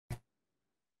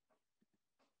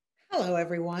Hello,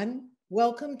 everyone.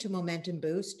 Welcome to Momentum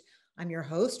Boost. I'm your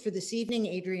host for this evening,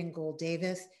 Adrienne Gold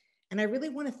Davis, and I really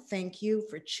want to thank you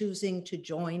for choosing to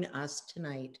join us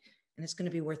tonight. And it's going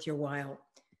to be worth your while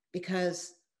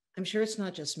because I'm sure it's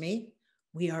not just me.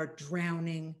 We are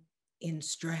drowning in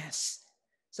stress.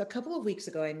 So, a couple of weeks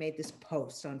ago, I made this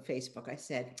post on Facebook. I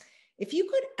said, if you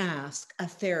could ask a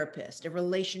therapist, a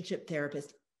relationship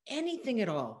therapist, anything at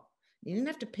all, you didn't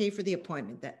have to pay for the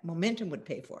appointment, that Momentum would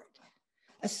pay for it,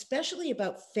 especially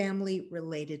about family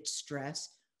related stress,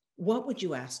 what would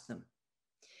you ask them?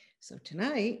 So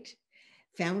tonight,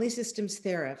 family systems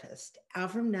therapist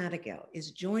Avrum Nadigel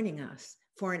is joining us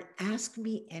for an Ask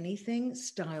Me Anything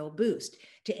style boost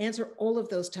to answer all of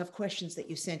those tough questions that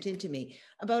you sent in to me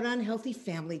about unhealthy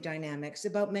family dynamics,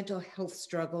 about mental health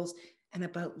struggles, and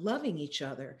about loving each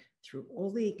other through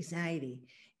all the anxiety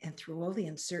and through all the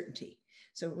uncertainty.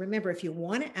 So remember, if you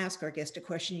want to ask our guest a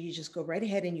question, you just go right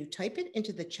ahead and you type it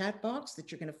into the chat box that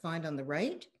you're going to find on the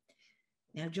right.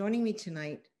 Now, joining me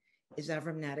tonight is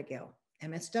Avrum Nadigel,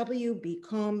 MSW,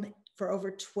 BCom for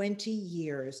over 20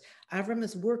 years. Avrum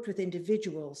has worked with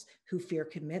individuals who fear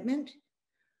commitment,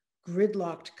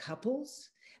 gridlocked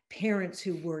couples, parents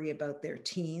who worry about their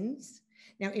teens.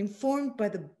 Now, informed by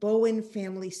the Bowen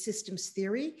family systems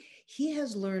theory, he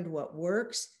has learned what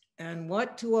works and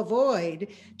what to avoid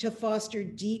to foster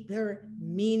deeper,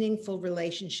 meaningful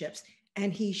relationships.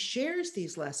 And he shares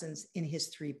these lessons in his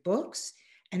 3 books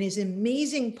and his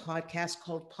amazing podcast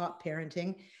called Pop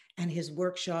Parenting and his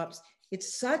workshops.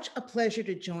 It's such a pleasure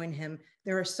to join him.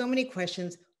 There are so many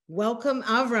questions. Welcome,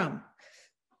 Avrum.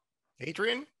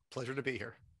 Adrienne, pleasure to be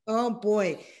here. Oh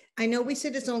boy. I know we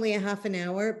said it's only a half an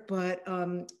hour, but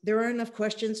there are enough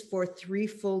questions for 3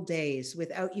 full days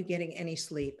without you getting any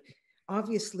sleep.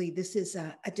 Obviously, this is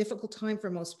a difficult time for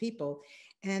most people.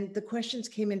 And the questions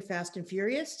came in fast and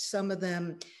furious, some of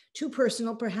them too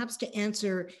personal, perhaps to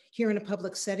answer here in a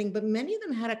public setting, but many of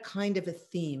them had a kind of a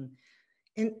theme.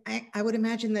 And I would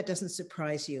imagine that doesn't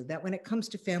surprise you, that when it comes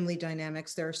to family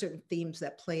dynamics, there are certain themes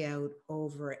that play out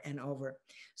over and over.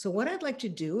 So what I'd like to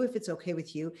do, if it's okay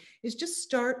with you, is just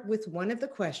start with one of the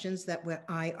questions that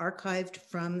I archived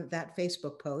from that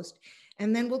Facebook post.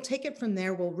 And then we'll take it from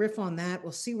there. We'll riff on that.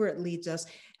 We'll see where it leads us.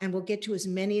 And we'll get to as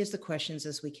many of the questions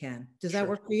as we can. Does that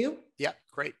work for you? Yeah,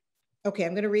 great. Okay,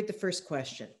 I'm going to read the first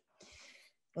question.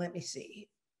 Let me see.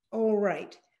 All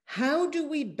right. How do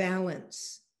we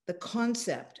balance the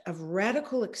concept of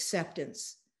radical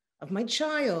acceptance of my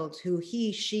child, who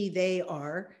he, she, they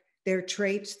are, their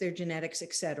traits, their genetics,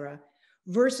 etc.,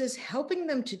 versus helping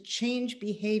them to change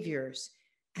behaviors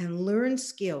and learn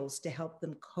skills to help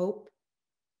them cope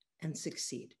and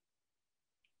succeed?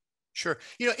 Sure.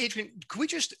 Adrienne, could we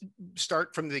just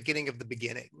start from the beginning of the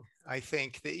beginning? I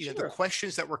think that, Sure. The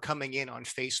questions that were coming in on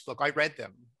Facebook, I read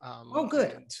them. Oh,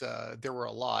 good. And there were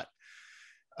a lot.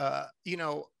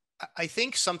 I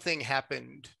think something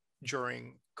happened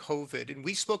during COVID, and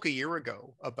we spoke a year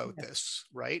ago about this,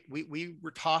 right? We were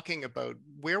talking about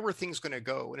where were things going to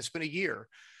go, and it's been a year.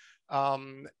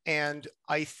 And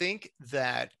I think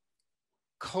that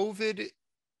COVID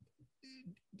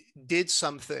did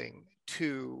something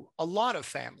to a lot of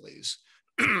families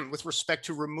with respect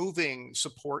to removing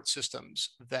support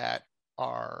systems that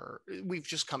we've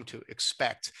just come to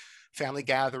expect. Family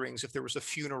gatherings, if there was a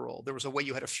funeral, there was a way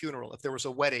you had a funeral. If there was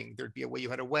a wedding, there'd be a way you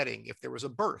had a wedding. If there was a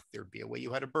birth, there'd be a way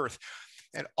you had a birth.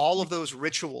 And all of those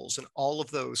rituals and all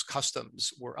of those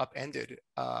customs were upended.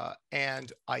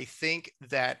 And I think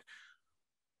that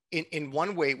in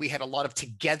one way, we had a lot of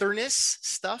togetherness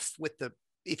stuff with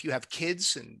if you have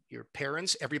kids and your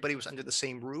parents, everybody was under the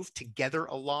same roof together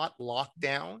a lot, locked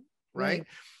down, right?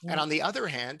 And on the other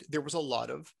hand, there was a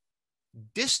lot of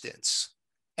distance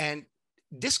and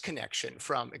disconnection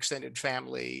from extended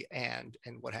family and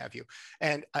what have you.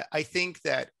 And I think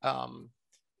that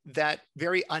that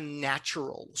very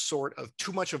unnatural sort of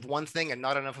too much of one thing and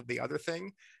not enough of the other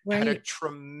thing had a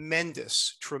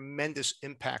tremendous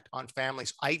impact on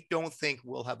families. I don't think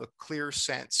we'll have a clear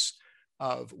sense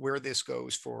of where this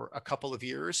goes for a couple of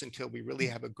years until we really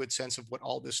have a good sense of what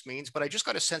all this means. But I just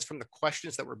got a sense from the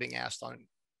questions that were being asked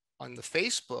on the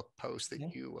Facebook post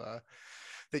that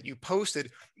you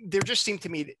posted, there just seemed to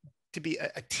me to be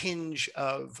a tinge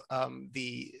of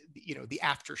the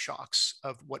aftershocks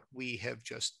of what we have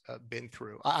just been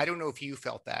through. I don't know if you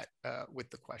felt that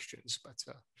with the questions, but.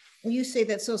 You say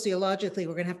that sociologically,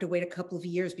 we're going to have to wait a couple of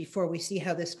years before we see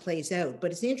how this plays out.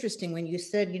 But it's interesting when you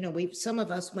said, some of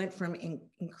us went from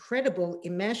incredible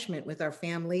enmeshment with our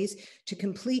families to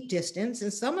complete distance.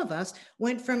 And some of us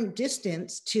went from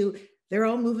distance to they're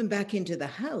all moving back into the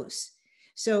house.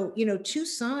 So, two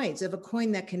sides of a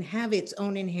coin that can have its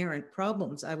own inherent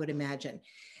problems, I would imagine.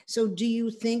 So, do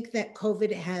you think that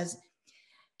COVID has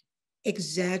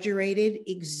exaggerated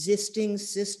existing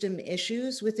system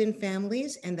issues within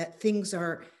families and that things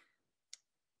are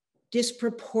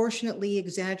disproportionately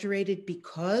exaggerated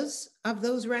because of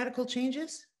those radical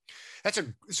changes?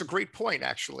 It's a great point,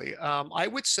 actually. I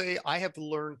would say I have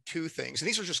learned two things, and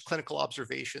these are just clinical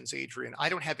observations, Adrienne. I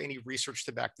don't have any research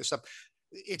to back this up.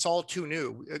 It's all too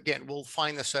new. Again, we'll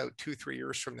find this out 2-3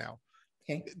 years from now.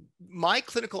 Okay. My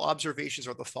clinical observations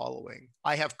are the following.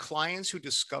 I have clients who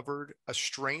discovered a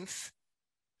strength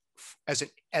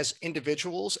as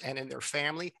individuals and in their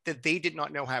family that they did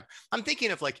not know have. I'm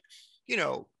thinking of like,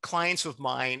 clients of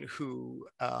mine who,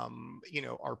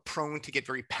 are prone to get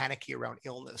very panicky around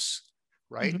illness,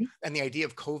 right? Mm-hmm. And the idea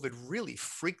of COVID really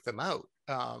freaked them out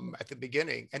at the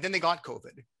beginning. And then they got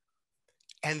COVID.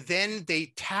 And then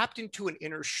they tapped into an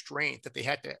inner strength that they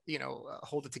had to,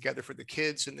 hold it together for the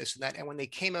kids and this and that. And when they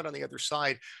came out on the other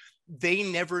side, they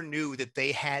never knew that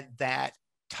they had that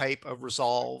type of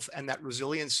resolve and that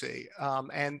resiliency,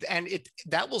 and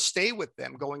that will stay with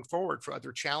them going forward for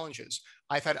other challenges.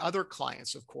 I've had other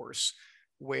clients, of course,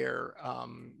 where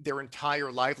their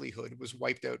entire livelihood was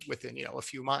wiped out within a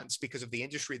few months because of the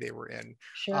industry they were in.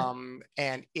 Sure.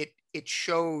 And it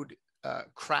showed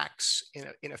cracks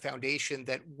in a foundation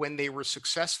that when they were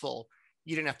successful,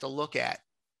 you didn't have to look at.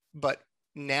 But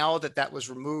now that was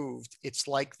removed, it's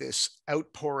like this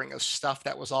outpouring of stuff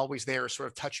that was always there, sort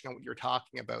of touching on what you're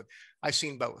talking about. I've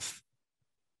seen both.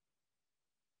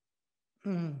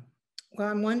 Well,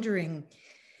 I'm wondering,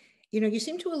 you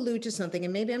seem to allude to something,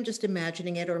 and maybe I'm just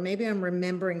imagining it, or maybe I'm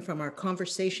remembering from our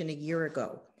conversation a year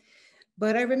ago.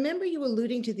 But I remember you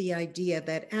alluding to the idea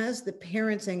that as the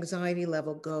parent's anxiety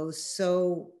level goes,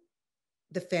 so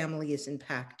the family is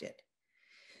impacted.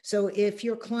 So if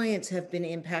your clients have been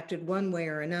impacted one way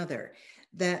or another,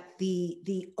 that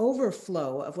the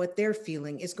overflow of what they're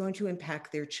feeling is going to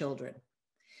impact their children.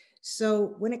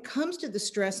 So when it comes to the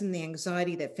stress and the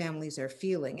anxiety that families are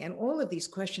feeling, and all of these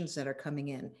questions that are coming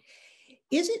in,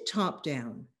 is it top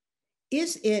down?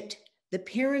 Is it the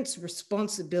parents'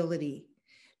 responsibility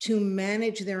to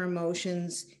manage their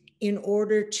emotions in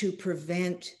order to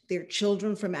prevent their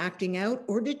children from acting out?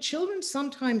 Or do children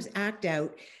sometimes act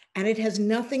out and it has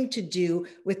nothing to do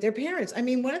with their parents? I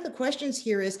mean, one of the questions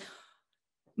here is,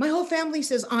 my whole family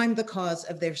says I'm the cause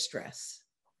of their stress.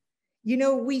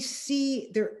 We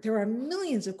see there are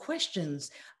millions of questions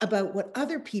about what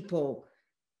other people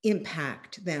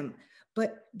impact them.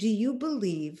 But do you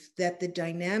believe that the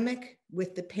dynamic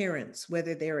with the parents,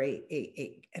 whether they're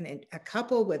a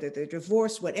couple, whether they're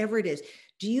divorced, whatever it is,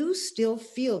 do you still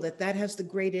feel that has the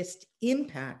greatest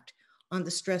impact on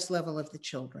the stress level of the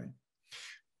children?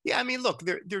 Yeah, I mean, look,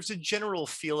 there's a general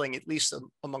feeling, at least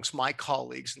amongst my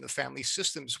colleagues in the family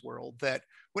systems world, that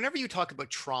whenever you talk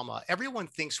about trauma, everyone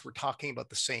thinks we're talking about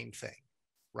the same thing,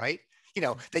 right?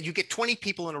 That you get 20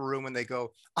 people in a room and they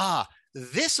go,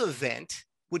 this event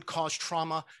would cause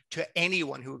trauma to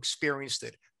anyone who experienced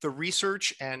it. The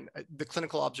research and the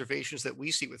clinical observations that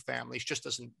we see with families just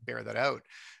doesn't bear that out.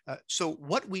 So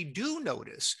what we do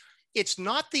notice, it's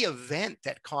not the event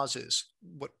that causes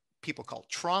what people call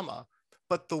trauma,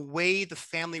 but the way the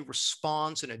family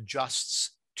responds and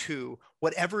adjusts to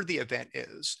whatever the event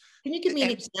is. Can you give me an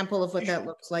example of what that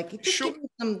looks like? Just Sure. give me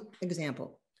some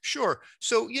example. Sure.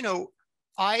 So,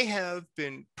 I have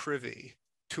been privy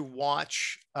to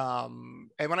watch, and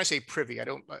when I say privy,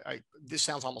 this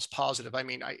sounds almost positive. I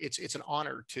mean, it's an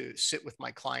honor to sit with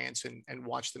my clients and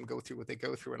watch them go through what they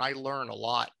go through. And I learn a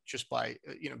lot just by,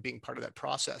 being part of that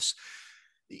process.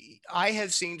 I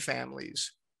have seen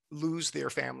families lose their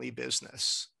family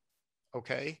business.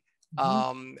 Okay.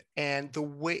 Mm-hmm. And the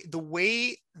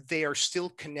way they are still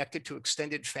connected to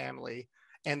extended family,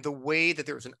 and the way that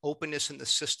there's an openness in the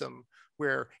system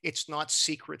where it's not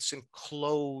secrets and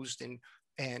closed and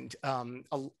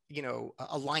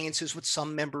alliances with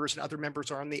some members and other members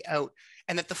are on the out,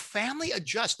 and that the family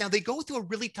adjusts. Now they go through a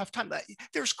really tough time.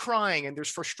 There's crying and there's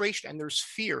frustration and there's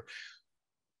fear,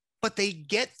 but they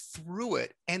get through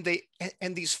it, and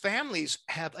these families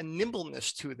have a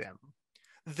nimbleness to them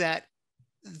that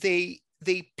they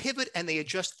pivot and they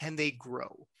adjust and they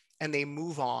grow and they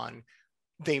move on.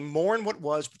 They mourn what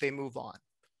was, but they move on.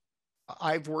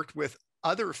 I've worked with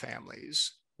other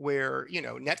families where,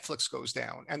 Netflix goes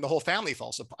down and the whole family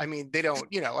falls apart. I mean, they don't,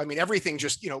 everything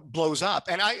just, blows up.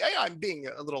 And I'm being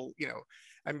a little,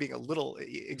 I'm being a little I'm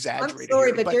exaggerated sorry,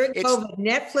 here, but but during it's, COVID,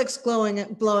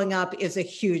 Netflix blowing up is a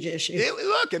huge issue.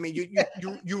 look, I mean,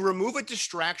 you remove a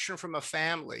distraction from a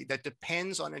family that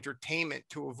depends on entertainment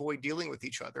to avoid dealing with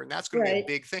each other, and that's going to be a Right.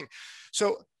 big thing.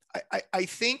 So I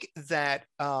think that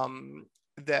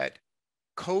that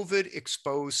COVID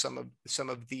exposed some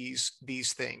of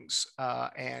these things,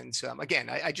 and again,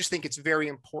 I just think it's very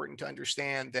important to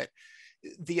understand that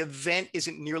the event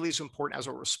isn't nearly as important as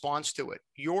a response to it.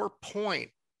 Your point,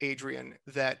 Adrienne,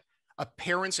 that a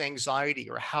parent's anxiety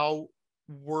or how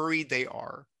worried they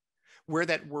are, where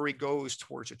that worry goes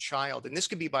towards a child, and this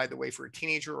could be, by the way, for a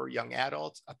teenager or a young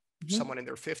adult, someone in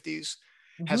their 50s,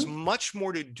 has much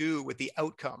more to do with the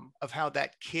outcome of how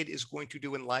that kid is going to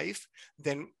do in life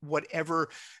than whatever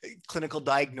clinical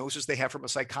diagnosis they have from a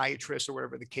psychiatrist or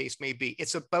whatever the case may be.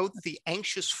 It's about the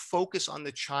anxious focus on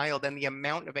the child and the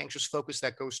amount of anxious focus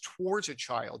that goes towards a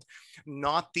child,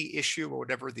 not the issue or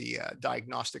whatever the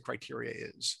diagnostic criteria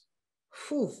is.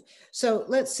 Whew. So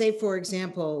let's say, for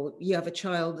example, you have a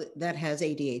child that has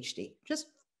ADHD, just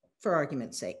for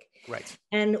argument's sake. Right.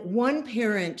 And one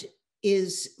parent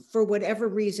is, for whatever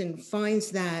reason,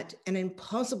 finds that an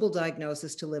impossible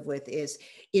diagnosis to live with, is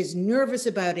nervous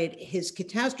about it, is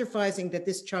catastrophizing that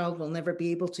this child will never be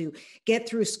able to get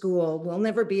through school, will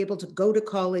never be able to go to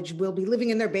college, will be living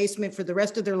in their basement for the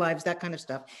rest of their lives, that kind of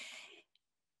stuff.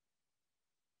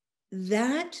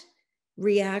 That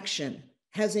reaction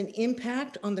has an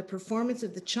impact on the performance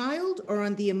of the child or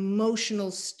on the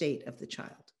emotional state of the child?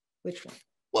 Which one?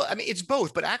 Well, I mean, it's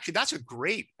both, but actually that's a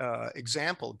great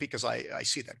example because I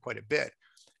see that quite a bit.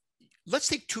 Let's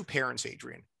take two parents,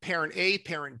 Adrienne, parent A,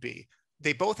 parent B.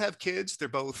 They both have kids. They're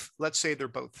both, let's say they're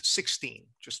both 16,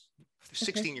 just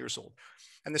 16 years old.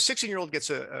 And the 16-year-old gets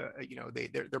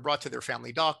they're brought to their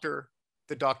family doctor.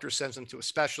 The doctor sends them to a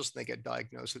specialist and they get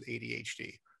diagnosed with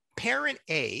ADHD. Parent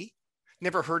A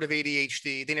never heard of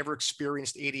ADHD. They never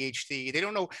experienced ADHD. They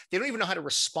don't even know how to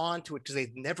respond to it because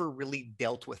they've never really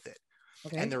dealt with it.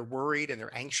 Okay. And they're worried and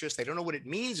they're anxious. They don't know what it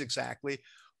means exactly,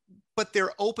 but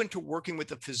they're open to working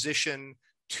with a physician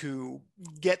to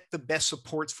get the best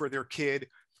supports for their kid.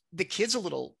 The kid's a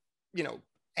little,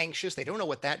 anxious. They don't know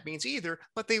what that means either,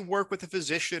 but they work with the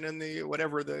physician and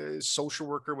the social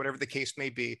worker, whatever the case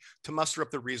may be, to muster up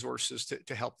the resources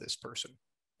to help this person.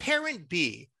 Parent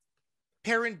B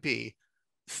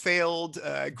failed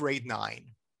grade 9.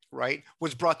 Right,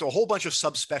 was brought to a whole bunch of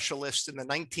subspecialists in the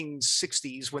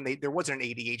 1960s when there wasn't an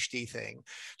ADHD thing,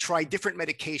 tried different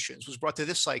medications, was brought to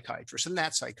this psychiatrist and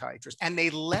that psychiatrist, and they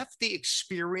left the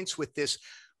experience with this,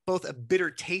 both a bitter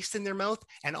taste in their mouth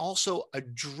and also a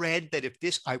dread that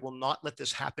I will not let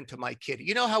this happen to my kid.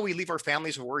 You know how we leave our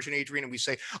families of origin, Adrienne, and we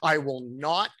say, I will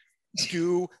not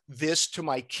do this to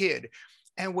my kid.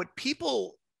 And what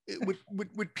people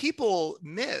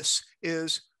miss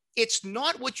is, it's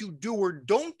not what you do or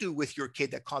don't do with your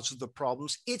kid that causes the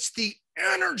problems. It's the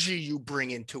energy you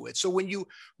bring into it. So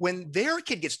when their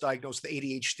kid gets diagnosed with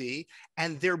ADHD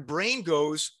and their brain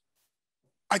goes,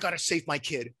 I got to save my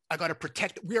kid. I got to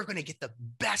protect. We are going to get the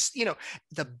best,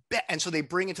 And so they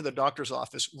bring into the doctor's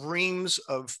office reams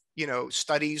of,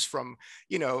 studies from,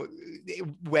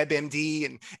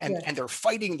 WebMD and they're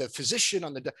fighting the physician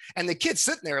and the kid's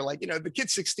sitting there like, the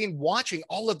kid's 16 watching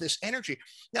all of this energy.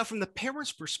 Now, from the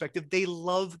parent's perspective, they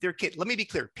love their kid. Let me be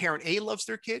clear. Parent A loves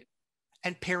their kid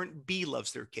and parent B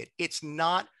loves their kid. It's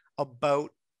not about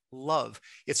love.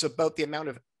 It's about the amount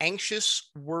of anxious,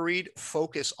 worried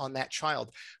focus on that child.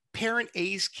 Parent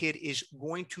A's kid is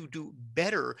going to do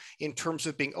better in terms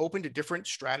of being open to different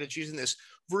strategies in this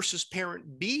versus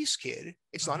parent B's kid.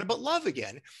 It's not about love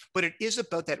again, but it is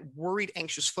about that worried,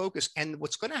 anxious focus. And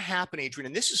what's going to happen, Adrienne,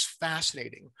 and this is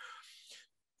fascinating,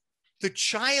 the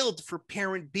child for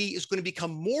parent B is going to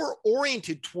become more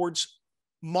oriented towards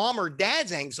mom or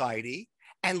dad's anxiety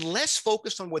and less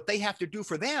focused on what they have to do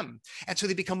for them. And so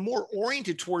they become more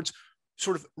oriented towards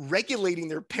sort of regulating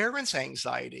their parents'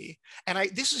 anxiety. And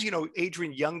this is,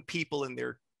 Adrienne, young people in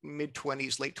their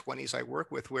mid-20s, late 20s I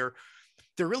work with, where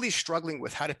they're really struggling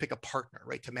with how to pick a partner,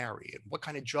 right, to marry and what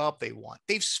kind of job they want.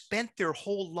 They've spent their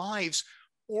whole lives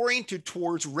oriented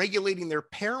towards regulating their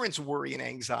parents' worry and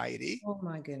anxiety. Oh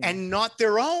my goodness. And not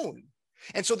their own.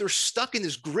 And so they're stuck in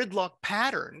this gridlock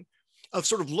pattern of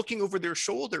sort of looking over their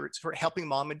shoulder for helping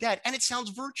mom and dad. And it sounds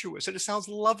virtuous and it sounds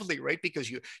lovely, right?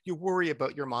 Because you worry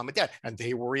about your mom and dad and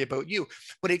they worry about you.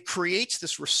 But it creates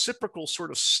this reciprocal sort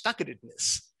of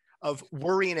stuckatedness of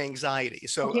worry and anxiety.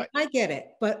 So okay, I get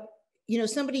it. But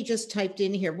somebody just typed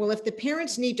in here, well, if the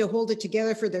parents need to hold it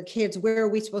together for their kids, where are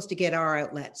we supposed to get our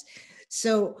outlets?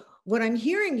 So what I'm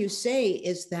hearing you say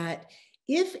is that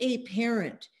if a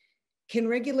parent can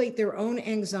regulate their own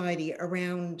anxiety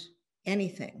around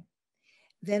anything,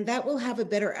 then that will have a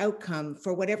better outcome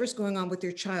for whatever's going on with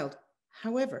their child.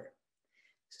 However,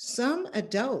 some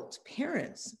adult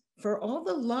parents, for all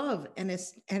the love and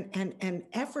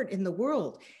effort in the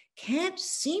world, can't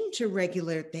seem to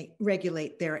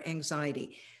regulate their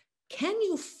anxiety. Can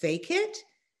you fake it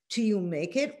till you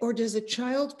make it, or does a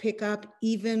child pick up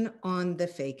even on the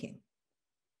faking?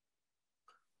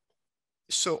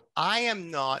 So I am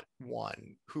not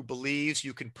one who believes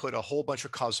you can put a whole bunch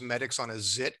of cosmetics on a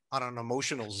zit, on an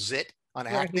emotional zit, on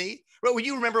Right. acne. Well,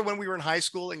 you remember when we were in high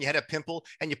school and you had a pimple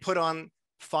and you put on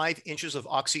 5 inches of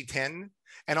Oxy 10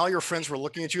 and all your friends were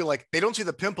looking at you like they don't see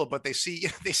the pimple, but they see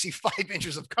they see 5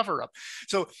 inches of cover up.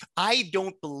 So I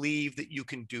don't believe that you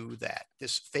can do that.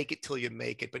 This fake it till you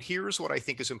make it. But here's what I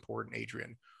think is important,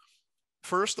 Adrienne.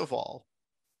 First of all,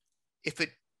 if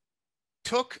it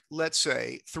took, let's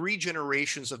say, 3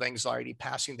 generations of anxiety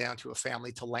passing down to a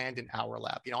family to land in our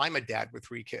lap. I'm a dad with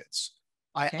 3 kids.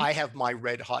 Okay. I have my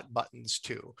red hot buttons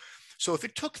too. So if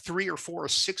it took 3 or 4 or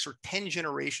 6 or 10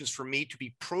 generations for me to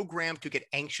be programmed to get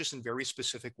anxious in very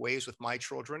specific ways with my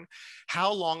children,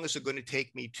 how long is it going to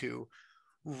take me to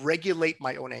regulate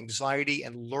my own anxiety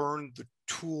and learn the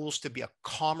tools to be a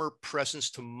calmer presence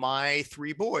to my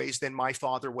 3 boys than my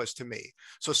father was to me?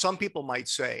 So some people might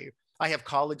say, I have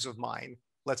colleagues of mine,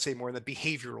 let's say more in the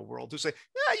behavioral world, who say,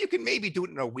 yeah, you can maybe do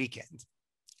it in a weekend.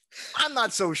 I'm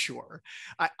not so sure.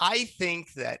 I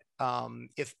think that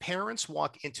if parents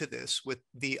walk into this with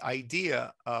the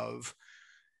idea of,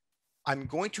 I'm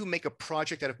going to make a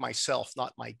project out of myself,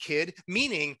 not my kid,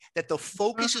 meaning that the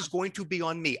focus is going to be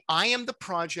on me. I am the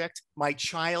project. My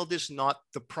child is not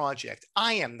the project.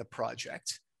 I am the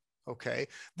project. Okay.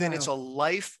 Then it's a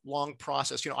lifelong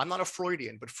process. I'm not a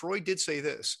Freudian, but Freud did say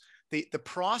this. The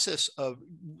process of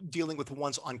dealing with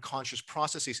one's unconscious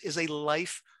processes is a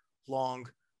lifelong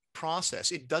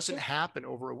process. It doesn't happen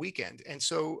over a weekend. And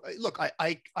so, look,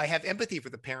 I have empathy for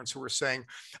the parents who are saying,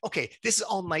 okay, this is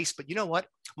all nice, but you know what?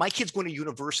 My kid's going to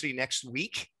university next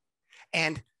week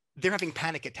and they're having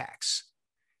panic attacks.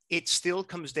 It still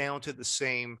comes down to the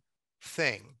same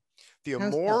thing. The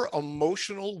more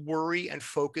emotional worry and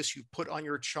focus you put on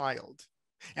your child,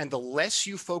 and the less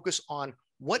you focus on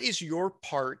what is your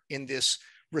part in this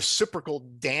reciprocal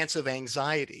dance of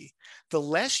anxiety, the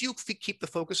less you keep the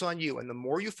focus on you and the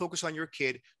more you focus on your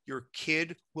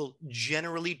kid will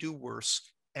generally do worse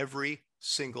every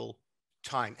single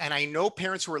time. And I know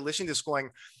parents who are listening to this going,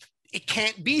 it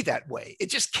can't be that way. It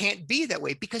just can't be that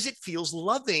way because it feels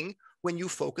loving when you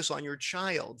focus on your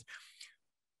child.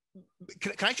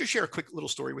 Can I just share a quick little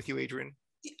story with you, Adrienne?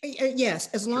 Yes,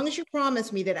 as long as you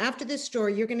promise me that after this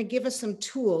story, you're going to give us some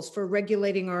tools for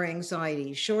regulating our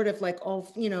anxiety, short of like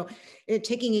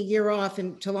taking a year off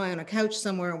and to lie on a couch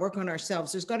somewhere and work on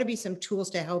ourselves. There's got to be some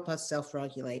tools to help us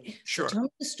self-regulate. Sure. So tell me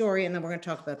the story and then we're going to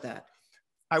talk about that.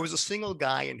 I was a single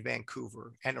guy in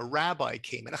Vancouver and a rabbi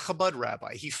came in, a Chabad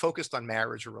rabbi. He focused on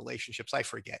marriage or relationships, I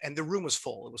forget. And the room was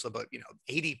full. It was about,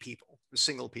 80 people,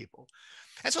 single people.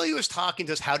 And so he was talking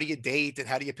to us, how do you date and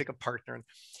how do you pick a partner?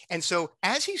 And so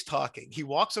as he's talking, he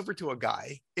walks over to a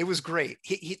guy. It was great.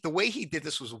 The way he did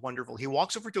this was wonderful. He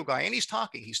walks over to a guy and he's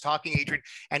talking, Adrienne,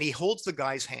 and he holds the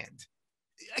guy's hand.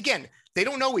 Again, they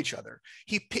don't know each other.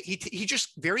 He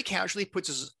just very casually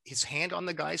puts his hand on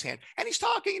the guy's hand and he's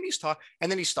talking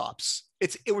and then he stops.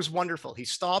 It was wonderful. He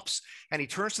stops and he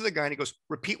turns to the guy and he goes,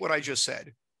 repeat what I just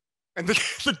said. And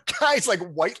the guy's like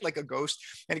white like a ghost.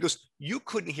 And he goes, you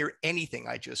couldn't hear anything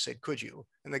I just said, could you?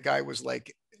 And the guy was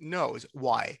like, no.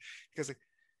 Why?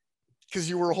 Because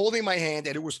you were holding my hand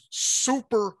and it was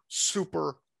super,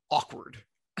 super awkward.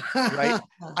 Right?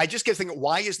 I just kept thinking,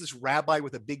 why is this rabbi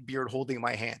with a big beard holding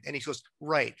my hand? And he goes,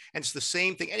 right. And it's the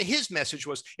same thing. And his message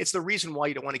was, it's the reason why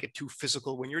you don't want to get too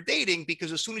physical when you're dating,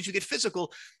 because as soon as you get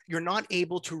physical, you're not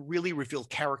able to really reveal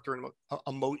character and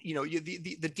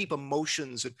the deep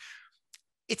emotions. And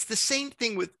it's the same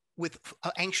thing with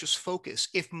anxious focus.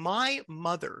 If my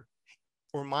mother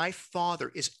or my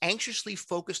father is anxiously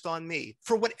focused on me,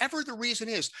 for whatever the reason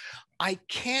is, I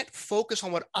can't focus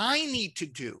on what I need to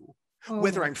do.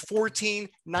 Whether I'm 14,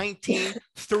 19,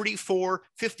 34,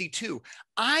 52,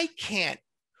 I can't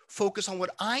focus on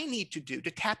what I need to do to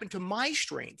tap into my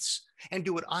strengths and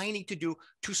do what I need to do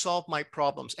to solve my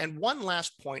problems. And one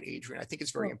last point, Adrienne, I think it's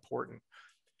very important.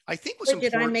 I think what's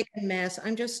important. Did I make a mess?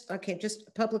 Just a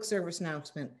public service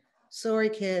announcement. Sorry,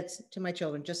 kids, to my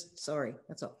children, just sorry.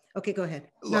 That's all. Okay, go ahead.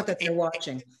 Look, not that they're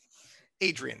watching.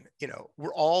 Adrienne,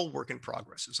 we're all work in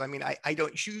progresses. I mean, I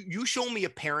don't, you show me a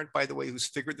parent, by the way, who's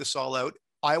figured this all out.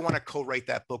 I want to co-write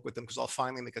that book with them because I'll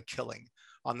finally make a killing.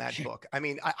 on that book. I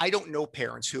mean, I don't know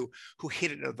parents who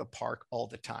hit it out of the park all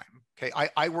the time. Okay.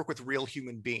 I work with real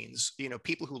human beings, you know,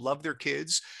 people who love their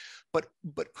kids, but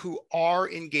who are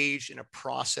engaged in a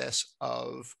process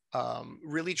of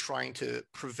really trying to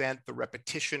prevent the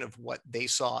repetition of what they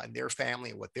saw in their family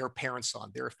and what their parents saw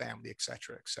in their family, et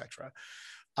cetera, et cetera.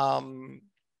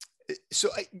 So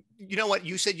you know what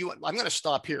you said, I'm going to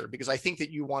stop here because I think that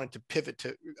you wanted to pivot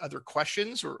to other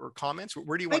questions or comments.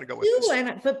 Where do you want to go with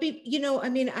this? You know, I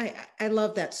mean, I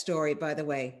love that story, by the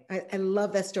way. I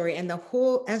love that story. And the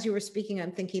whole, as you were speaking,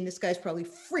 I'm thinking this guy's probably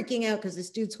freaking out because this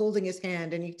dude's holding his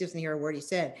hand and he doesn't hear a word he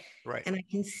said. Right. And I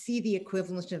can see the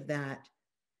equivalent of that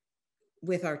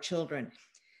with our children.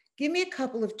 Give me a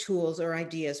couple of tools or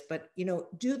ideas, but, you know,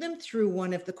 do them through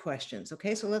one of the questions.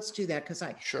 Okay. So let's do that because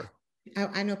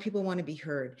I know people want to be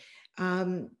heard.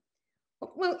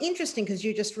 Well, interesting, because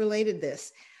you just related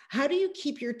this. How do you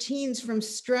keep your teens from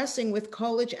stressing with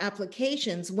college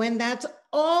applications when that's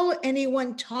all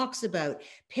anyone talks about?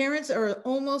 Parents are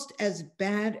almost as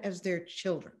bad as their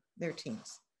children, their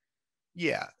teens.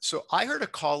 Yeah. So I heard a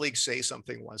colleague say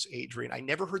something once, Adrienne. I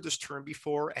never heard this term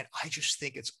before, and I just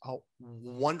think it's a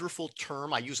wonderful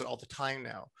term. I use it all the time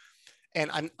now.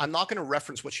 And I'm not going to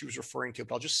reference what she was referring to,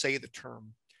 but I'll just say the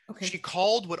term. Okay. She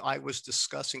called what I was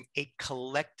discussing a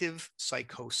collective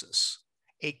psychosis,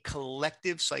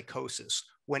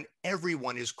 when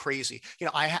everyone is crazy. You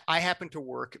know, I happened to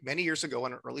work many years ago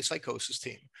on an early psychosis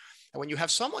team. And when you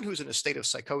have someone who's in a state of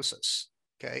psychosis,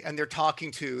 okay, and they're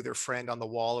talking to their friend on the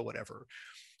wall or whatever,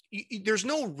 there's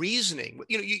no reasoning.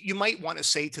 You know, you might want to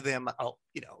say to them,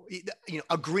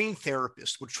 a green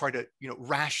therapist would try to,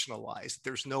 rationalize that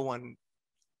there's no one,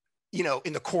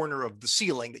 in the corner of the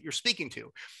ceiling that you're speaking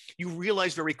to. You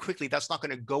realize very quickly that's not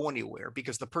going to go anywhere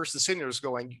because the person sitting there is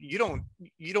going, you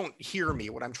don't hear me,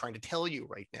 what I'm trying to tell you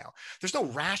right now. There's no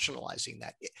rationalizing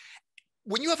that.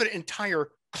 When you have an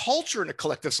entire culture in a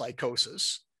collective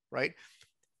psychosis, right,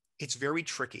 it's very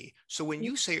tricky. So when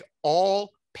you say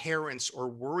all parents are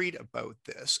worried about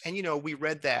this, and we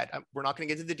read that, we're not going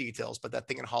to get into the details, but that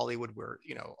thing in Hollywood where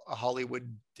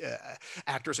Hollywood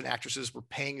actors and actresses were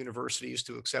paying universities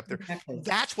to accept their,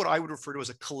 that's what I would refer to as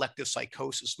a collective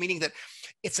psychosis, meaning that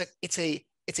it's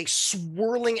a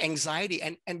swirling anxiety.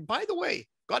 And by the way,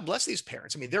 God bless these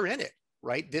parents. I mean, they're in it,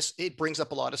 right? It brings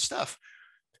up a lot of stuff.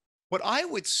 What I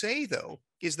would say, though,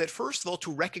 is that first of all,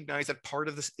 to recognize that part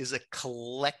of this is a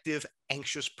collective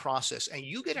anxious process, and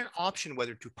you get an option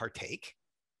whether to partake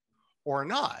or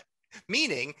not,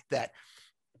 meaning that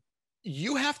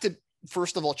you have to,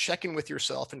 first of all, check in with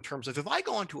yourself in terms of, if I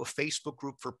go onto a Facebook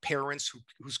group for parents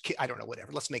whose kid, I don't know,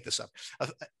 whatever, let's make this up,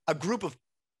 a group of,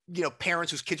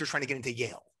 parents whose kids are trying to get into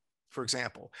Yale, for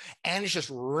example, and it's just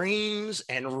reams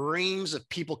and reams of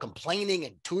people complaining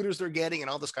and tutors they're getting and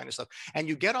all this kind of stuff. And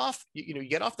you get off, you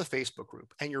get off the Facebook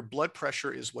group and your blood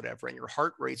pressure is whatever, and your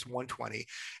heart rate's 120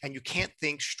 and you can't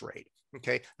think straight.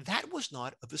 Okay. That was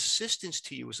not of assistance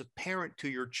to you as a parent to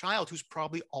your child who's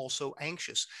probably also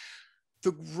anxious.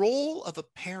 The role of a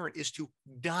parent is to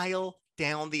dial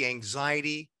down the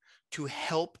anxiety, to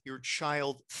help your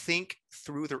child think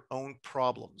through their own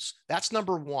problems. That's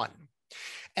number one.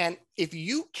 And if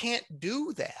you can't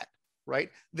do that, right,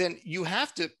 then you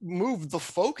have to move the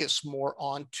focus more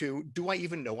onto, do I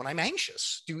even know when I'm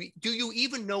anxious? Do you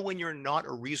even know when you're not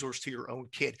a resource to your own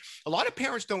kid? A lot of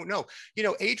parents don't know.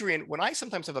 Adrienne, when I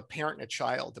sometimes have a parent and a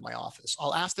child in my office,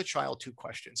 I'll ask the child two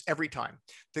questions every time.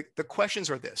 The questions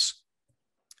are this.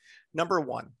 Number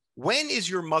one, when is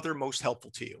your mother most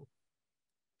helpful to you?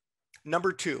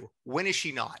 Number two, when is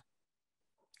she not?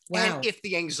 Wow. And if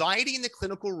the anxiety in the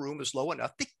clinical room is low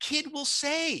enough, the kid will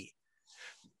say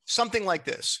something like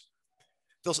this.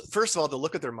 First of all, they'll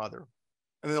look at their mother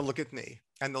and then they'll look at me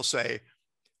and they'll say,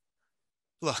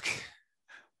 look,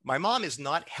 my mom is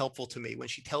not helpful to me when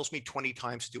she tells me 20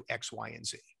 times to do X, Y, and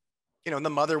Z. And the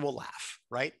mother will laugh,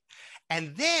 right?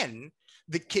 And then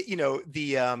the kid,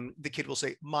 the kid will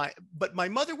say, but my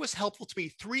mother was helpful to me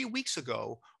 3 weeks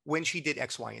ago when she did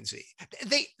X, Y, and Z.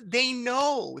 They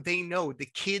know, the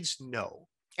kids know.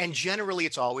 And generally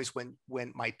it's always when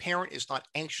my parent is not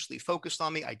anxiously focused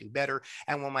on me, I do better.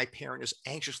 And when my parent is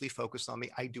anxiously focused on me,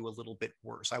 I do a little bit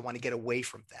worse. I want to get away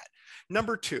from that.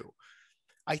 Number two,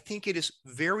 I think it is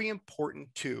very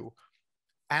important to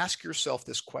ask yourself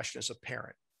this question as a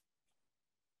parent.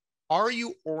 Are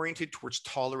you oriented towards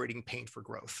tolerating pain for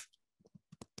growth?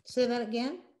 Say that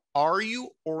again. Are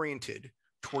you oriented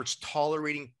towards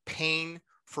tolerating pain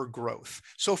for growth?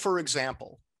 So for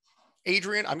example,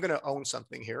 Adrienne, I'm going to own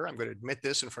something here. I'm going to admit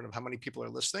this in front of how many people are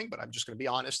listening, but I'm just going to be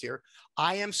honest here.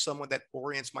 I am someone that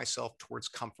orients myself towards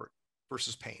comfort.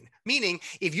 versus pain. Meaning,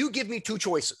 if you give me two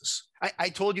choices, I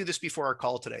told you this before our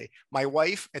call today. My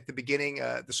wife at the beginning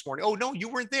this morning, oh no, you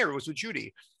weren't there. It was with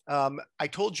Judy. I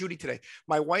told Judy today,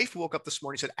 my wife woke up this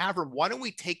morning and said, Avrum, why don't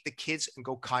we take the kids and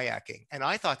go kayaking? And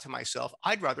I thought to myself,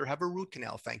 I'd rather have a root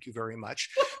canal. Thank you very much.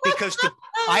 Because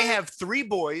I have 3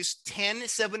 boys, 10,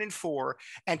 7, and 4.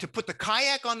 And to put the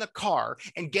kayak on the car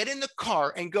and get in the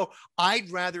car and go,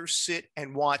 I'd rather sit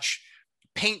and watch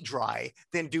paint dry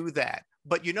than do that.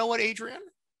 But you know what, Adrienne?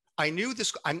 I knew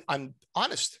this, I'm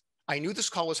honest. I knew this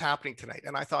call was happening tonight.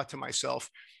 And I thought to myself,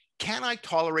 can I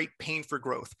tolerate pain for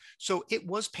growth? So it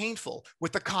was painful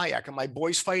with the kayak and my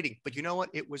boys fighting. But you know what?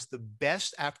 It was the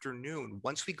best afternoon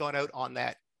once we got out on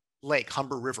that lake,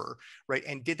 Humber River, right?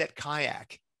 And did that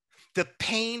kayak. The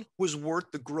pain was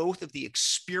worth the growth of the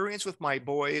experience with my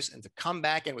boys, and to come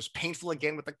back, and it was painful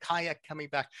again with the kayak coming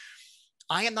back.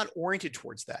 I am not oriented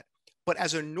towards that. But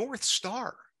as a North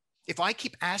Star, if I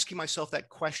keep asking myself that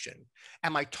question,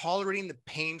 am I tolerating the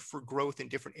pain for growth in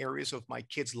different areas of my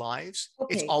kids' lives?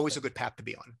 Okay. It's always a good path to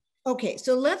be on. Okay,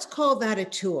 so let's call that a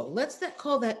tool.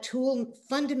 Call that tool,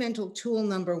 fundamental tool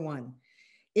number 1,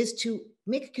 is to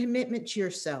make a commitment to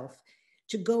yourself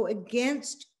to go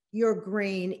against your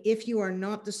grain if you are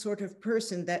not the sort of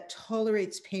person that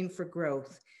tolerates pain for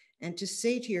growth, and to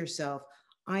say to yourself,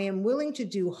 I am willing to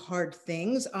do hard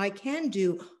things. I can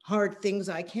do hard things.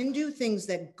 I can do things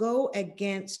that go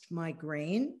against my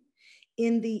grain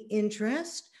in the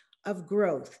interest of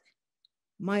growth,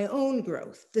 my own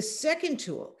growth. The second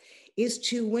tool is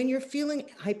to, when you're feeling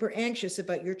hyper anxious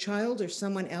about your child or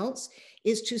someone else,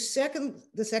 is to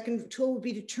the second tool would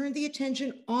be to turn the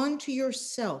attention onto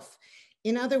yourself.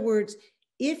 In other words,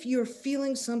 if you're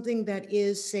feeling something that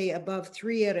is, say, above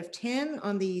 3 out of 10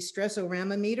 on the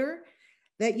stress-o-rama meter,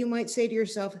 that you might say to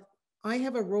yourself, I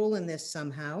have a role in this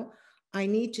somehow. I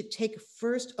need to take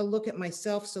first a look at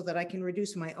myself so that I can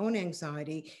reduce my own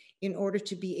anxiety in order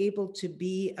to be able to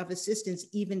be of assistance,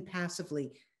 even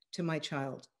passively, to my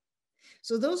child.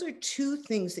 So those are 2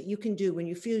 things that you can do when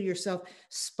you feel yourself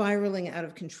spiraling out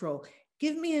of control.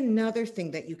 Give me another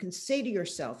thing that you can say to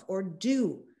yourself or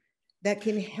do that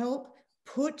can help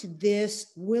put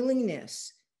this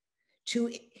willingness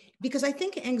to, because I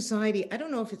think anxiety, I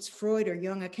don't know if it's Freud or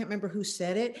Jung, I can't remember who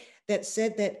said it, that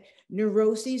said that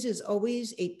neuroses is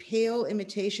always a pale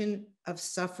imitation of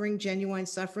suffering, genuine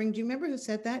suffering. Do you remember who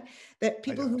said that? That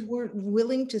people who weren't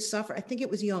willing to suffer, I think it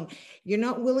was Jung, you're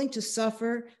not willing to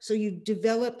suffer, so you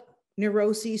develop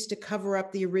neuroses to cover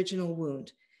up the original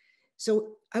wound.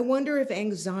 So I wonder if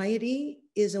anxiety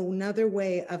is another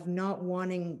way of not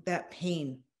wanting that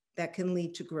pain that can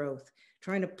lead to growth,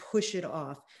 trying to push it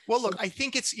off. Well, look, I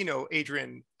think it's,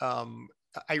 Adrienne,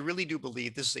 I really do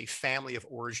believe this is a family of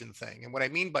origin thing. And what I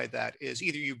mean by that is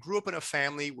either you grew up in a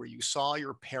family where you saw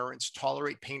your parents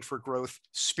tolerate pain for growth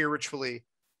spiritually,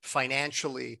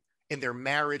 financially, in their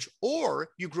marriage, or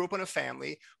you grew up in a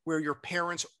family where your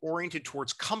parents oriented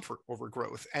towards comfort over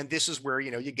growth. And this is where,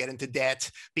 you get into debt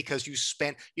because you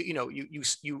spent,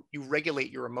 you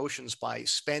regulate your emotions by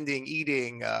spending,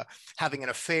 eating, having an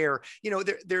affair.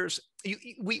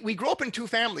 We grow up in 2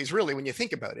 families, really, when you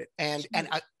think about it. And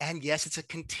yes, it's a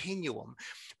continuum,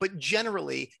 but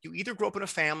generally you either grow up in a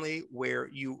family where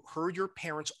you heard your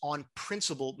parents on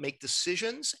principle make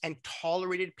decisions and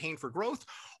tolerated pain for growth,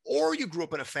 or you grew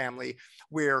up in a family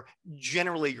where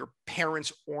generally your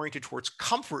parents oriented towards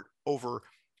comfort over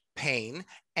pain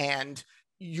and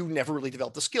you never really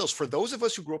developed the skills. For those of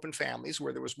us who grew up in families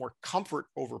where there was more comfort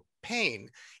over pain,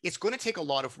 it's going to take a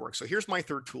lot of work. So here's my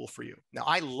third tool for you. Now,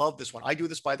 I love this one. I do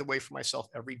this, by the way, for myself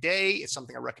every day. It's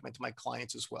something I recommend to my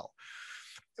clients as well.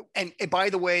 And by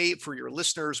the way, for your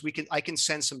listeners, I can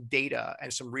send some data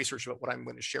and some research about what I'm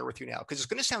going to share with you now, because it's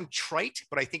going to sound trite,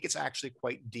 but I think it's actually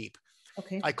quite deep.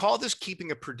 Okay. I call this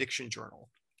keeping a prediction journal.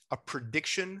 A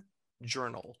prediction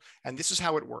journal. And this is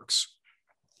how it works.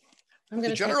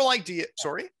 The general idea,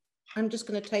 sorry? I'm just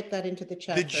going to type that into the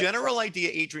chat. The general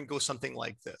idea, Adrienne, goes something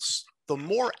like this. The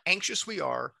more anxious we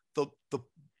are,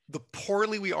 the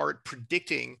poorly we are at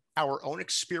predicting our own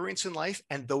experience in life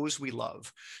and those we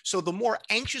love. So the more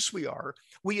anxious we are,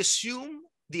 we assume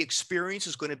the experience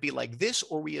is going to be like this,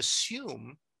 or we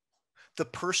assume the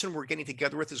person we're getting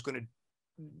together with is going to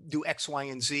do X, Y,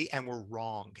 and Z, and we're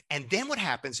wrong. And then what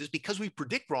happens is, because we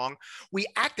predict wrong, we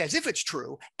act as if it's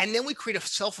true, and then we create a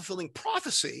self-fulfilling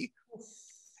prophecy.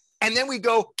 And then we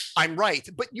go, I'm right,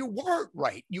 but you weren't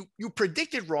right. You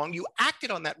predicted wrong. You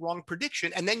acted on that wrong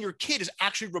prediction. And then your kid is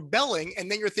actually rebelling. And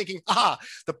then you're thinking,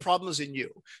 the problem is in you.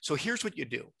 So here's what you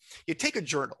do. You take a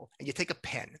journal and you take a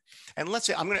pen. And let's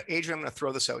say, Adrienne, I'm going to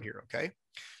throw this out here. Okay.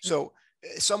 So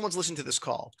someone's listening to this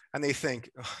call and they think,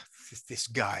 this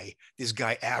guy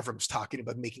Avram's talking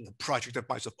about making a project of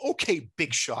myself. Okay,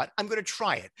 big shot. I'm going to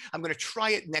try it. I'm going to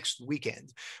try it next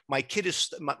weekend. My kid has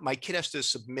to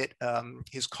submit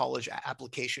his college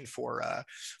application for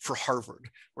Harvard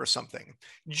or something.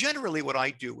 Generally, what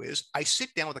I do is I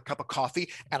sit down with a cup of coffee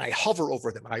and I hover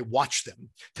over them and I watch them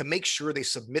to make sure they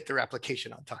submit their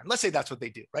application on time. Let's say that's what they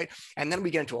do, right? And then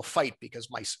we get into a fight because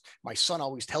my son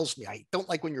always tells me, I don't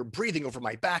like when you're breathing over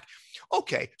my back.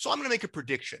 Okay, so I'm going to make a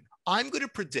prediction. I'm going to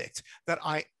predict that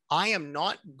I am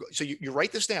not, so you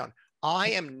write this down. I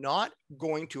am not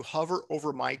going to hover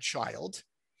over my child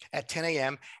at 10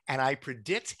 a.m. and I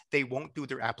predict they won't do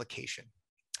their application.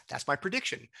 That's my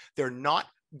prediction. They're not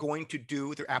going to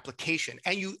do their application.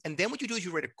 And then what you do is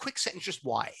you write a quick sentence, just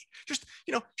why. Just,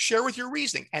 share with your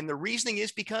reasoning. And the reasoning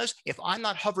is because if I'm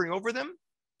not hovering over them,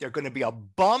 they're going to be a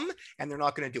bum and they're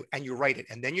not going to do it. And you write it.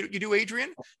 And then you do,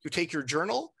 Adrienne, you take your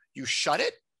journal, you shut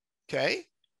it, okay?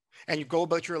 And you go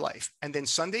about your life. And then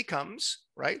Sunday comes,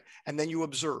 right? And then you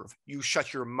observe. You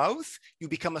shut your mouth, you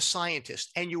become a scientist,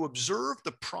 and you observe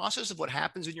the process of what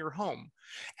happens in your home.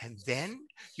 And then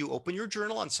you open your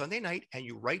journal on Sunday night and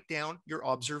you write down your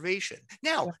observation.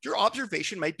 Now, your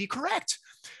observation might be correct.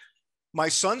 My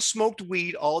son smoked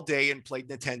weed all day and played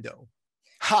Nintendo.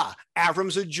 Ha,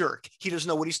 Avram's a jerk. He doesn't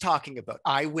know what he's talking about.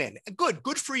 I win.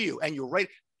 Good for you. And you're right.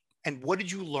 And what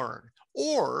did you learn?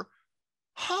 Or,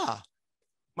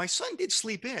 my son did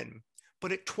sleep in,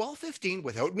 but at 12:15,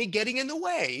 without me getting in the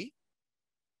way,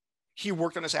 he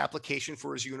worked on his application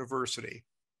for his university.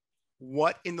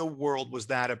 What in the world was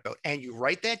that about? And you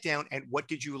write that down. And what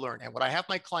did you learn? And what I have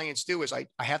my clients do is I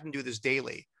have them do this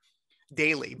daily,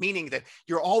 meaning that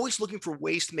you're always looking for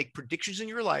ways to make predictions in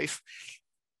your life.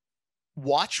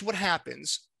 Watch what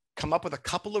happens, come up with a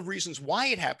couple of reasons why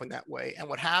it happened that way. And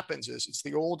what happens is it's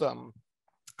the old,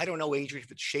 I don't know, Adrienne,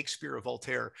 if it's Shakespeare or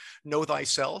Voltaire, know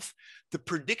thyself. The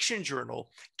prediction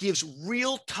journal gives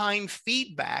real-time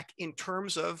feedback in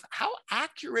terms of how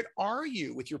accurate are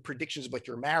you with your predictions about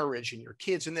your marriage and your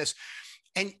kids and this.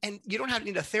 And you don't have to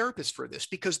need a therapist for this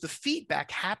because the feedback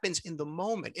happens in the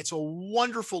moment. It's a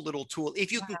wonderful little tool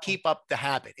if you can keep up the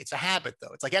habit. It's a habit,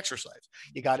 though. It's like exercise.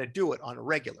 You got to do it on a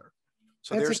regular.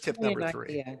 So there's tip number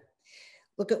 3.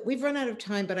 Look, we've run out of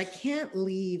time, but I can't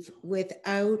leave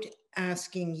without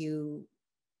asking you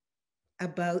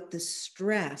about the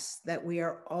stress that we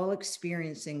are all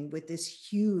experiencing with this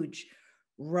huge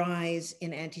rise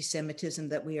in anti-Semitism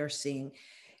that we are seeing,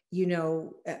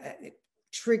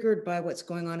 triggered by what's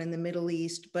going on in the Middle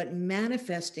East, but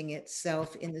manifesting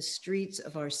itself in the streets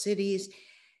of our cities.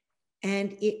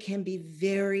 And it can be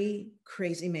very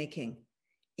crazy making.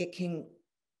 It can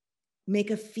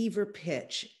make a fever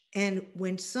pitch. And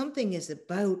when something is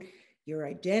about your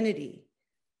identity,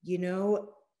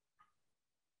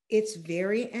 it's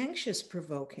very anxious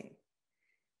provoking.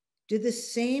 Do the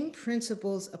same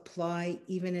principles apply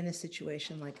even in a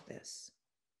situation like this?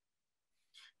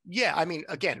 Yeah, I mean,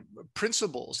 again,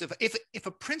 principles. If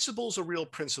a principle is a real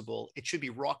principle, it should be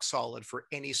rock solid for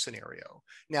any scenario.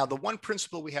 Now, the one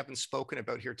principle we haven't spoken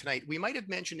about here tonight, we might have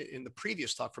mentioned it in the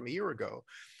previous talk from a year ago,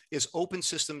 is open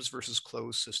systems versus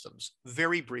closed systems.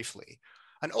 Very briefly,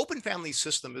 an open family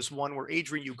system is one where,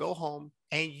 Adrienne, you go home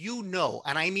and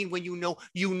and I mean when you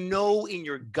know in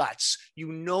your guts,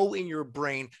 in your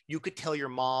brain, you could tell your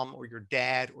mom or your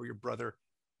dad or your brother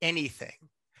anything.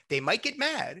 They might get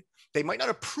mad. They might not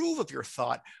approve of your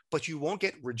thought, but you won't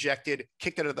get rejected,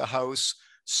 kicked out of the house,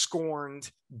 scorned,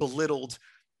 belittled.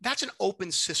 That's an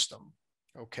open system.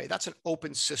 Okay, that's an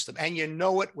open system. And you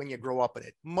know it when you grow up in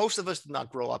it. Most of us did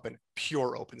not grow up in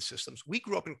pure open systems. We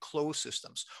grew up in closed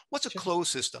systems. What's a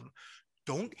closed system?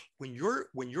 When your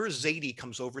Zadie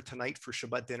comes over tonight for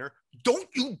Shabbat dinner, don't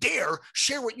you dare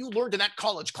share what you learned in that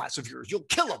college class of yours. You'll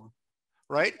kill him.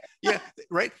 Right? Yeah,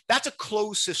 right. That's a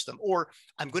closed system. Or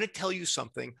I'm going to tell you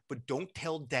something, but don't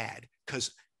tell dad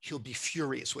because he'll be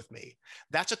furious with me.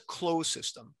 That's a closed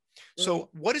system. So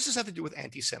what does this have to do with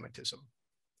anti-Semitism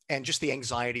and just the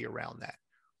anxiety around that?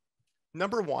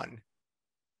 Number one,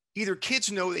 either kids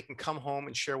know they can come home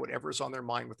and share whatever is on their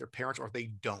mind with their parents, or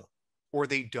they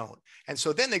don't. And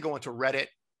so then they go into Reddit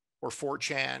or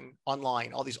 4chan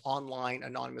online, all these online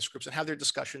anonymous groups, and have their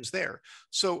discussions there.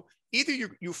 So either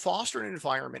you foster an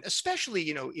environment, especially,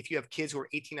 if you have kids who are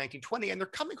 18, 19, 20, and they're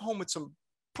coming home with some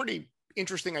pretty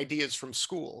interesting ideas from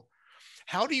school.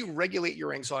 How do you regulate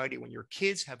your anxiety when your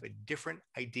kids have a different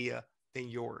idea than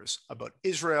yours about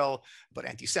Israel, about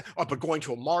anti-Semitism, about going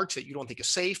to a march that you don't think is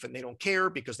safe and they don't care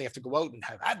because they have to go out and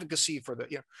have advocacy for the,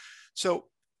 So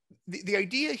the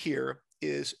idea here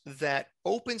is that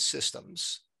open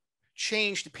systems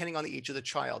change depending on the age of the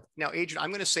child. Now, Adrienne,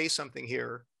 I'm going to say something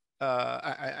here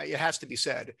it has to be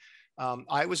said.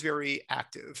 I was very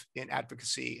active in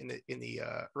advocacy in the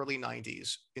early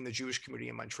 90s in the Jewish community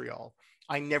in Montreal.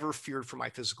 I never feared for my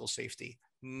physical safety.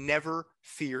 Never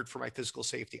feared for my physical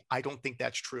safety. I don't think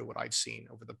that's true, what I've seen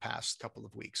over the past couple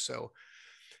of weeks. So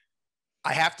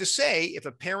I have to say, if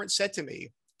a parent said to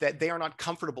me that they are not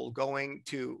comfortable going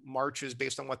to marches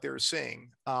based on what they're seeing,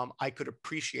 I could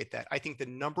appreciate that. I think the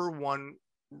number one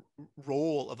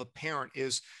role of a parent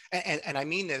is, and I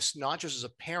mean this not just as a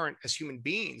parent, as human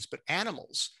beings, but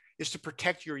animals, is to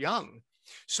protect your young.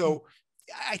 So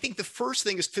I think the first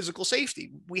thing is physical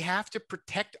safety. We have to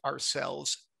protect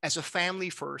ourselves as a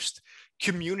family first.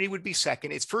 Community would be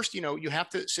second. It's first, you have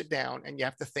to sit down and you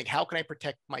have to think, how can I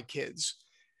protect my kids?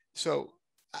 So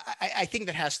I think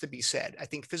that has to be said. I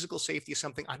think physical safety is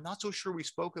something I'm not so sure we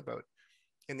spoke about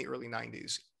in the early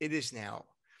 90s. It is now.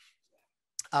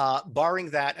 Barring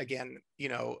that, again,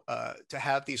 to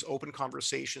have these open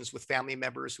conversations with family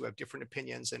members who have different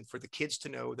opinions, and for the kids to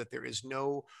know that there is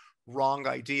no wrong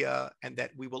idea and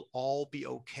that we will all be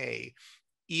okay,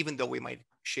 even though we might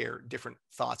share different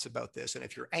thoughts about this. And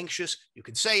if you're anxious, you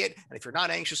can say it. And if you're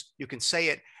not anxious, you can say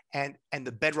it. And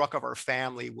the bedrock of our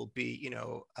family will be,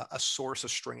 a source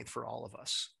of strength for all of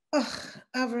us. Oh,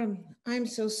 Avrum, I'm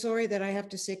so sorry that I have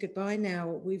to say goodbye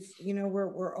now.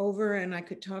 We're over, and I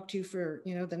could talk to you for,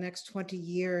 the next 20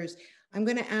 years. I'm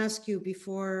going to ask you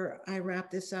before I wrap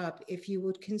this up, if you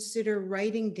would consider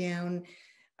writing down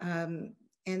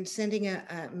and sending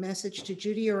a message to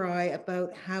Judy or I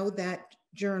about how that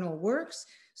journal works,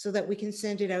 so that we can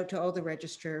send it out to all the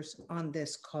registrars on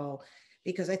this call,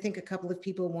 because I think a couple of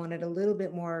people wanted a little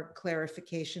bit more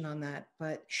clarification on that.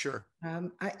 But sure.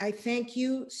 I thank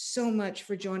you so much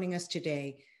for joining us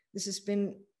today. This has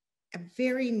been a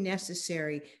very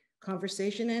necessary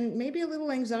conversation, and maybe a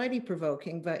little anxiety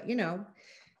provoking, but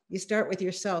you start with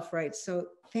yourself, right? So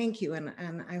thank you.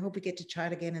 And I hope we get to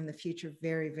chat again in the future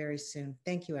very, very soon.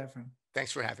 Thank you, Avrum.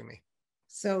 Thanks for having me.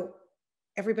 So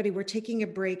everybody, we're taking a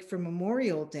break for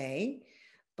Memorial Day,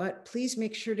 but please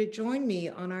make sure to join me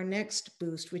on our next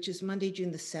boost, which is Monday,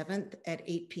 June the 7th at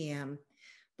 8 p.m.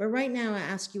 But right now, I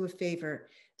ask you a favor.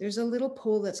 There's a little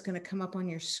poll that's going to come up on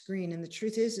your screen. And the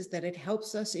truth is that it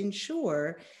helps us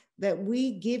ensure that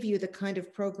we give you the kind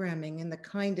of programming and the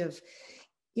kind of,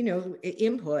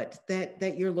 input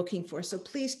that you're looking for. So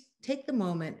please take the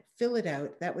moment, fill it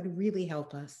out. That would really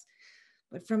help us.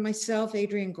 But from myself,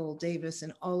 Adrienne Gold Davis,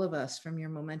 and all of us from your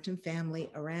Momentum family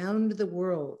around the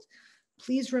world,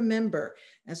 please remember,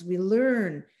 as we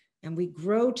learn and we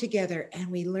grow together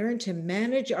and we learn to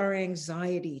manage our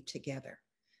anxiety together,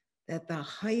 that the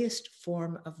highest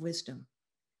form of wisdom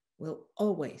will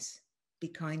always be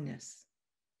kindness.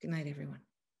 Good night, everyone.